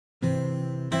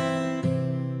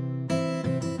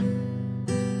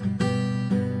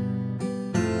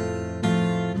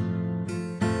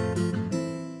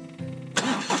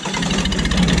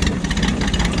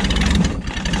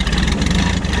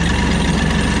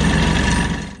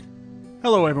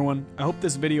Hello everyone, I hope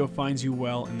this video finds you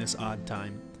well in this odd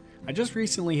time. I just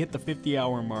recently hit the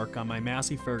 50-hour mark on my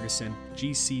Massey Ferguson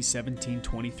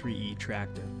GC1723E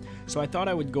tractor, so I thought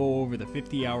I would go over the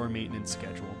 50-hour maintenance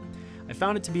schedule. I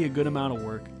found it to be a good amount of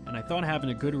work, and I thought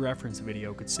having a good reference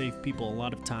video could save people a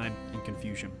lot of time and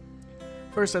confusion.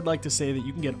 First, I'd like to say that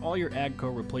you can get all your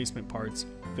AGCO replacement parts,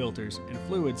 filters, and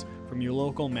fluids from your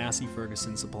local Massey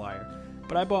Ferguson supplier,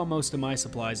 but I bought most of my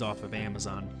supplies off of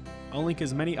Amazon. I'll link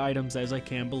as many items as I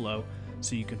can below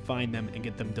so you can find them and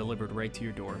get them delivered right to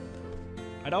your door.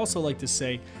 I'd also like to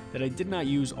say that I did not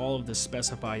use all of the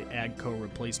specified AGCO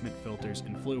replacement filters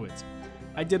and fluids.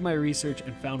 I did my research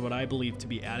and found what I believe to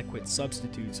be adequate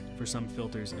substitutes for some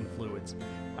filters and fluids.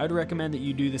 I'd recommend that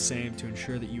you do the same to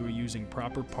ensure that you are using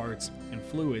proper parts and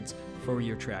fluids for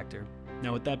your tractor.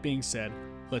 Now with that being said,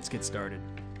 let's get started.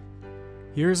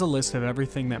 Here's a list of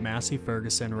everything that Massey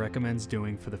Ferguson recommends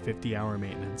doing for the 50-hour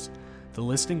maintenance. The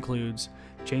list includes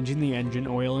changing the engine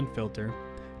oil and filter,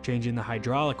 changing the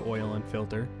hydraulic oil and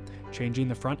filter, changing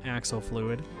the front axle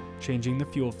fluid, changing the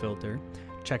fuel filter,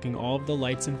 checking all of the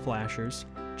lights and flashers,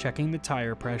 checking the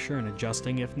tire pressure and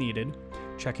adjusting if needed,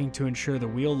 checking to ensure the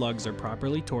wheel lugs are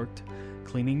properly torqued,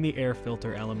 cleaning the air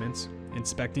filter elements,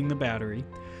 inspecting the battery,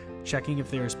 checking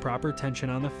if there is proper tension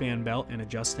on the fan belt and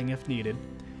adjusting if needed,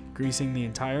 greasing the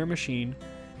entire machine,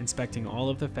 inspecting all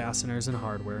of the fasteners and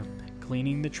hardware,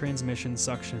 cleaning the transmission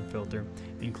suction filter,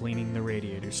 and cleaning the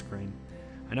radiator screen.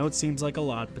 I know it seems like a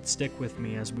lot, but stick with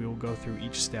me as we will go through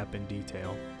each step in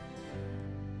detail.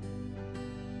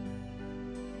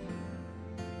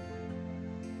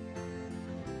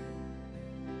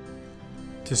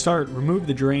 To start, remove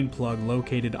the drain plug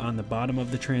located on the bottom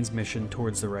of the transmission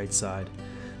towards the right side.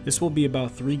 This will be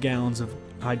about 3 gallons of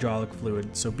hydraulic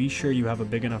fluid, so be sure you have a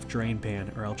big enough drain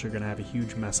pan or else you're going to have a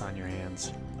huge mess on your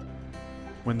hands.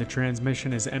 When the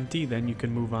transmission is empty, then you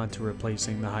can move on to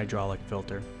replacing the hydraulic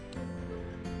filter.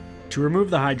 To remove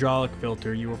the hydraulic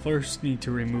filter, you will first need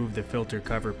to remove the filter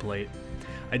cover plate.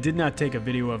 I did not take a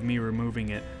video of me removing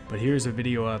it, but here's a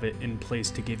video of it in place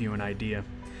to give you an idea.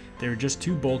 There are just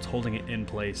 2 bolts holding it in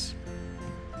place.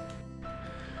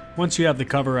 Once you have the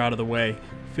cover out of the way,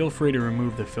 feel free to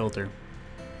remove the filter.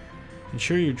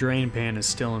 Ensure your drain pan is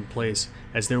still in place,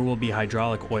 as there will be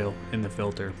hydraulic oil in the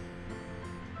filter.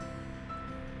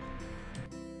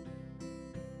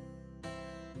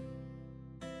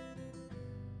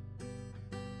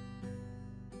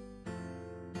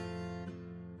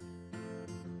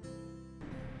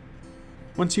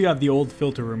 Once you have the old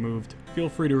filter removed, feel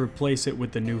free to replace it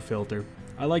with the new filter.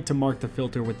 I like to mark the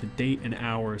filter with the date and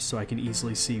hours so I can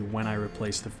easily see when I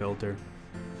replace the filter.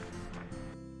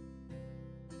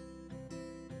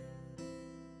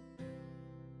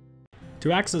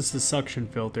 To access the suction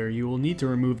filter, you will need to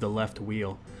remove the left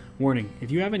wheel. Warning, if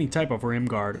you have any type of rim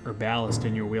guard or ballast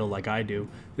in your wheel like I do,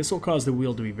 this will cause the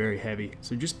wheel to be very heavy,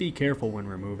 so just be careful when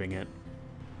removing it.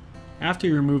 After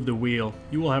you remove the wheel,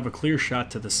 you will have a clear shot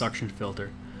to the suction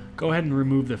filter. Go ahead and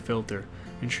remove the filter.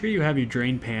 Ensure you have your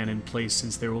drain pan in place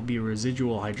since there will be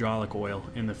residual hydraulic oil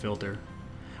in the filter.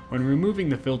 When removing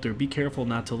the filter, be careful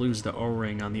not to lose the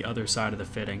O-ring on the other side of the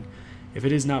fitting. If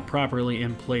it is not properly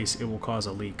in place, it will cause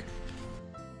a leak.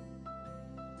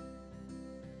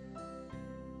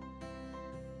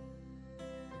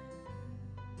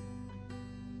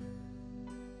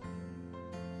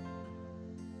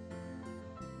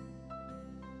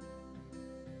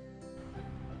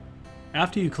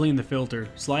 After you clean the filter,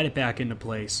 slide it back into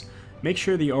place. Make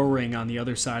sure the O-ring on the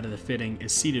other side of the fitting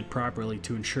is seated properly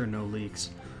to ensure no leaks.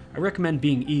 I recommend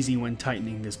being easy when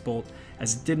tightening this bolt,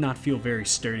 as it did not feel very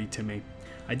sturdy to me.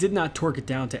 I did not torque it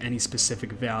down to any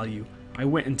specific value. I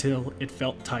went until it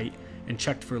felt tight and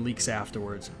checked for leaks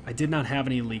afterwards. I did not have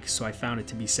any leaks, so I found it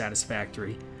to be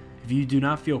satisfactory. If you do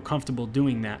not feel comfortable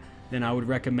doing that, then I would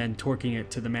recommend torquing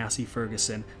it to the Massey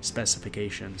Ferguson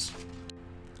specifications.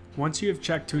 Once you have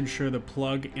checked to ensure the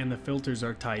plug and the filters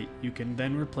are tight, you can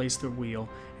then replace the wheel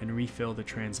and refill the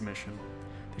transmission.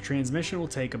 The transmission will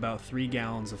take about 3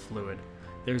 gallons of fluid.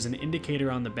 There's an indicator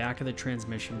on the back of the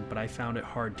transmission, but I found it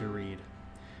hard to read.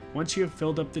 Once you have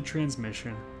filled up the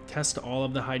transmission, test all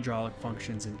of the hydraulic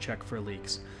functions and check for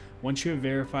leaks. Once you have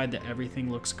verified that everything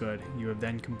looks good, you have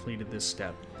then completed this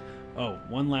step. Oh,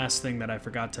 one last thing that I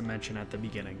forgot to mention at the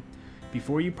beginning.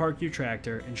 Before you park your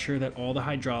tractor, ensure that all the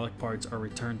hydraulic parts are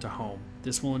returned to home.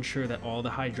 This will ensure that all the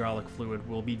hydraulic fluid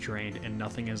will be drained and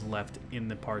nothing is left in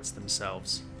the parts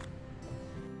themselves.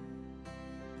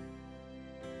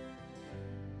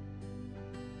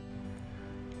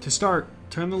 To start,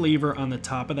 turn the lever on the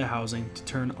top of the housing to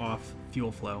turn off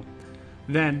fuel flow.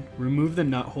 Then, remove the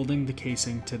nut holding the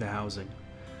casing to the housing.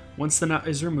 Once the nut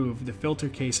is removed, the filter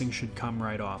casing should come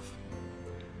right off.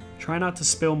 Try not to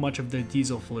spill much of the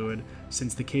diesel fluid,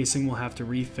 since the casing will have to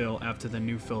refill after the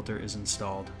new filter is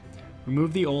installed.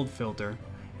 Remove the old filter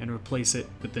and replace it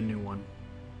with the new one.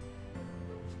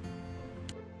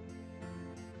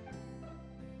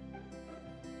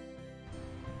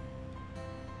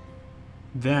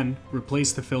 Then,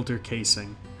 replace the filter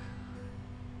casing.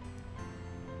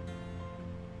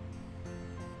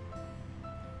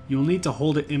 You'll need to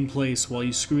hold it in place while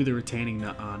you screw the retaining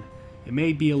nut on. It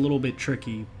may be a little bit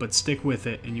tricky, but stick with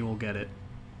it and you will get it.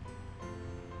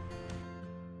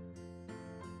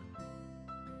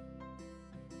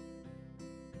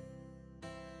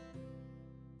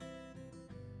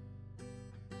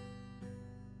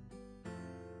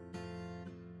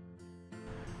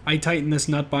 I tightened this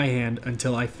nut by hand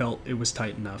until I felt it was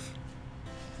tight enough.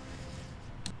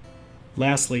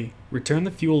 Lastly, return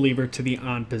the fuel lever to the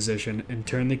on position and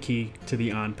turn the key to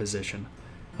the on position.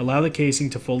 Allow the casing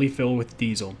to fully fill with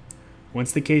diesel.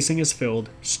 Once the casing is filled,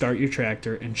 start your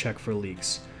tractor and check for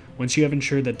leaks. Once you have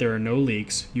ensured that there are no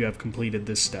leaks, you have completed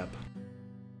this step.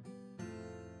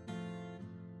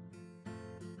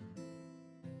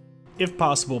 If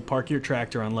possible, park your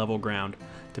tractor on level ground.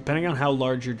 Depending on how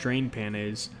large your drain pan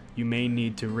is, you may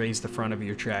need to raise the front of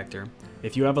your tractor.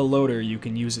 If you have a loader, you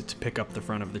can use it to pick up the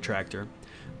front of the tractor.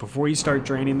 Before you start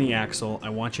draining the axle, I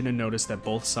want you to notice that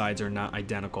both sides are not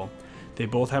identical. They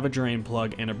both have a drain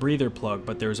plug and a breather plug,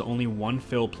 but there is only one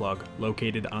fill plug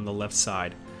located on the left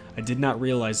side. I did not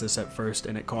realize this at first,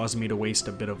 and it caused me to waste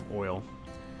a bit of oil.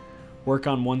 Work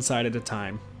on one side at a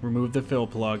time. Remove the fill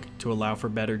plug to allow for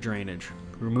better drainage.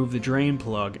 Remove the drain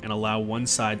plug and allow one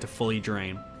side to fully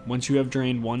drain. Once you have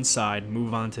drained one side,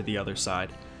 move on to the other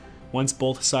side. Once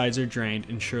both sides are drained,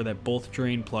 ensure that both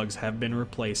drain plugs have been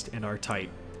replaced and are tight.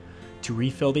 To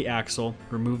refill the axle,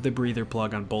 remove the breather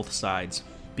plug on both sides.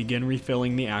 Begin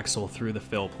refilling the axle through the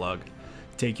fill plug.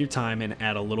 Take your time and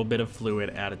add a little bit of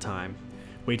fluid at a time.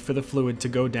 Wait for the fluid to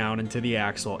go down into the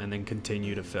axle and then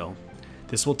continue to fill.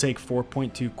 This will take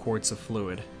 4.2 quarts of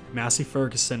fluid. Massey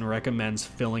Ferguson recommends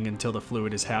filling until the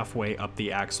fluid is halfway up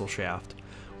the axle shaft.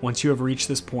 Once you have reached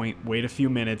this point, wait a few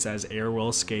minutes as air will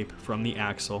escape from the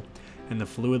axle and the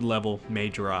fluid level may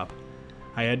drop.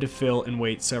 I had to fill and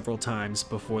wait several times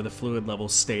before the fluid level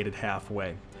stayed at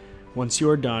halfway. Once you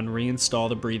are done, reinstall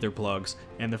the breather plugs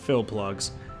and the fill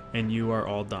plugs and you are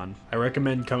all done. I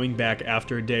recommend coming back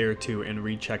after a day or two and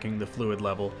rechecking the fluid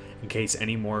level in case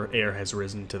any more air has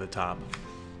risen to the top.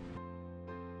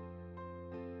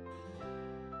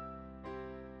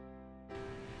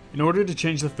 In order to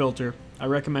change the filter, I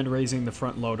recommend raising the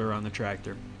front loader on the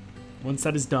tractor. Once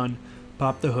that is done,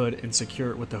 pop the hood and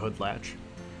secure it with the hood latch.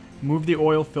 Move the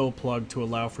oil fill plug to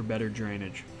allow for better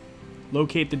drainage.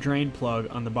 Locate the drain plug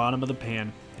on the bottom of the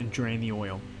pan and drain the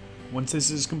oil. Once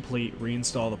this is complete,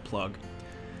 reinstall the plug.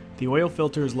 The oil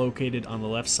filter is located on the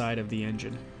left side of the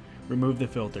engine. Remove the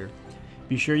filter.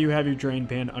 Be sure you have your drain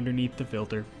pan underneath the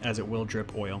filter, as it will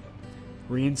drip oil.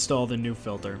 Reinstall the new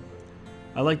filter.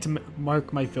 I like to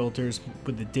mark my filters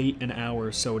with the date and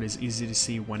hour so it is easy to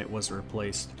see when it was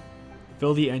replaced.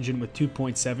 Fill the engine with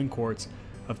 2.7 quarts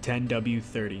of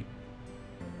 10W30.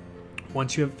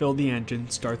 Once you have filled the engine,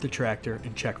 start the tractor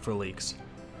and check for leaks.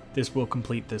 This will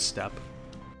complete this step.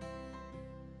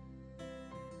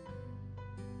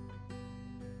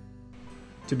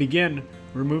 To begin,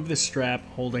 remove the strap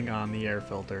holding on the air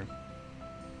filter.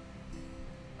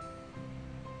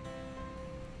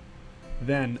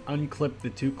 Then, unclip the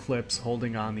two clips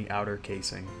holding on the outer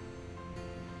casing.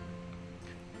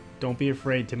 Don't be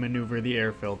afraid to maneuver the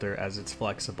air filter as it's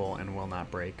flexible and will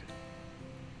not break.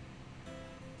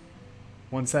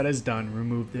 Once that is done,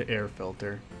 remove the air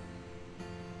filter.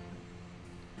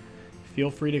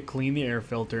 Feel free to clean the air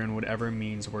filter in whatever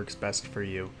means works best for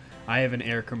you. I have an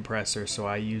air compressor, so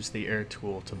I use the air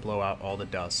tool to blow out all the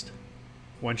dust.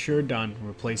 Once you're done,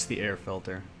 replace the air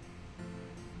filter.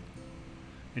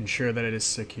 Ensure that it is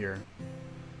secure.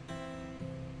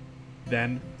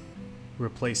 Then,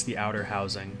 replace the outer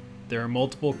housing. There are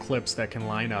multiple clips that can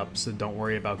line up, so don't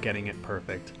worry about getting it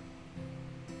perfect.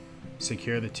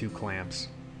 Secure the two clamps.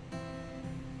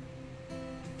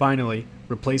 Finally,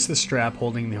 replace the strap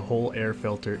holding the whole air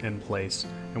filter in place,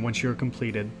 and once you're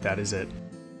completed, that is it.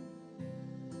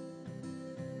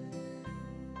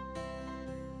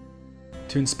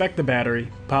 To inspect the battery,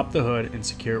 pop the hood and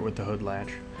secure it with the hood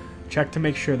latch. Check to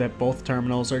make sure that both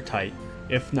terminals are tight.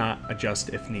 If not, adjust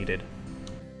if needed.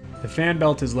 The fan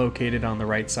belt is located on the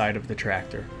right side of the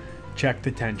tractor. Check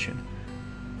the tension.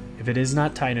 If it is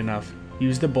not tight enough,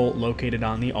 use the bolt located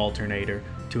on the alternator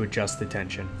to adjust the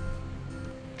tension.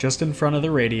 Just in front of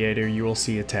the radiator, you will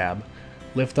see a tab.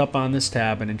 Lift up on this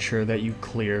tab and ensure that you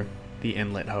clear the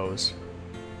inlet hose.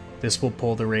 This will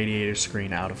pull the radiator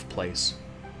screen out of place.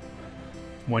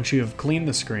 Once you have cleaned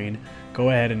the screen, go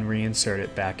ahead and reinsert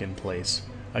it back in place.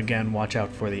 Again, watch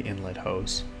out for the inlet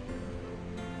hose.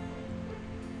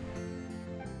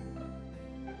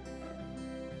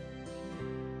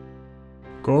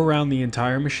 Go around the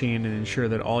entire machine and ensure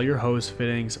that all your hose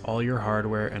fittings, all your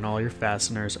hardware, and all your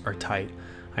fasteners are tight.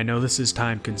 I know this is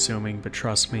time consuming, but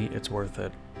trust me, it's worth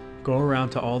it. Go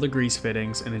around to all the grease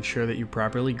fittings and ensure that you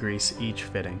properly grease each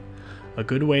fitting. A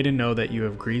good way to know that you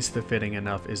have greased the fitting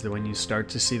enough is that when you start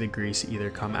to see the grease either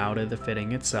come out of the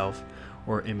fitting itself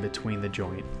or in between the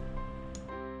joint.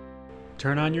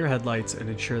 Turn on your headlights and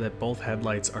ensure that both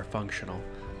headlights are functional.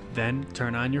 Then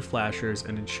turn on your flashers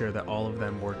and ensure that all of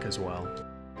them work as well.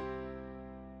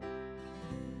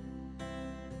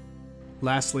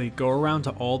 Lastly, go around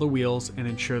to all the wheels and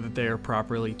ensure that they are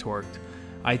properly torqued.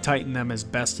 I tightened them as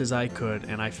best as I could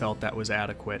and I felt that was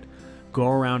adequate. Go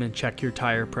around and check your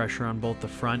tire pressure on both the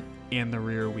front and the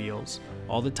rear wheels.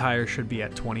 All the tires should be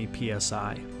at 20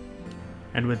 psi.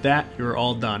 And with that, you're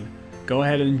all done. Go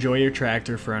ahead and enjoy your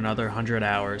tractor for another 100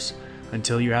 hours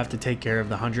until you have to take care of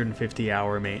the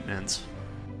 150-hour maintenance.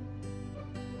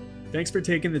 Thanks for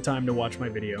taking the time to watch my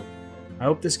video. I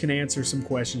hope this can answer some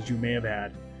questions you may have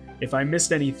had. If I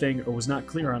missed anything or was not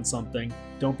clear on something,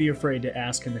 don't be afraid to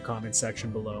ask in the comment section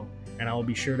below, and I will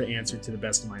be sure to answer to the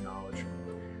best of my knowledge.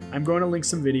 I'm going to link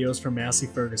some videos from Massey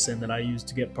Ferguson that I use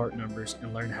to get part numbers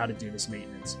and learn how to do this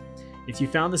maintenance. If you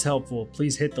found this helpful,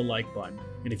 please hit the like button,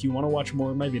 and if you want to watch more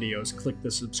of my videos, click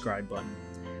the subscribe button.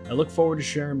 I look forward to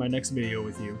sharing my next video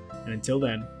with you, and until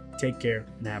then, take care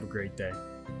and have a great day.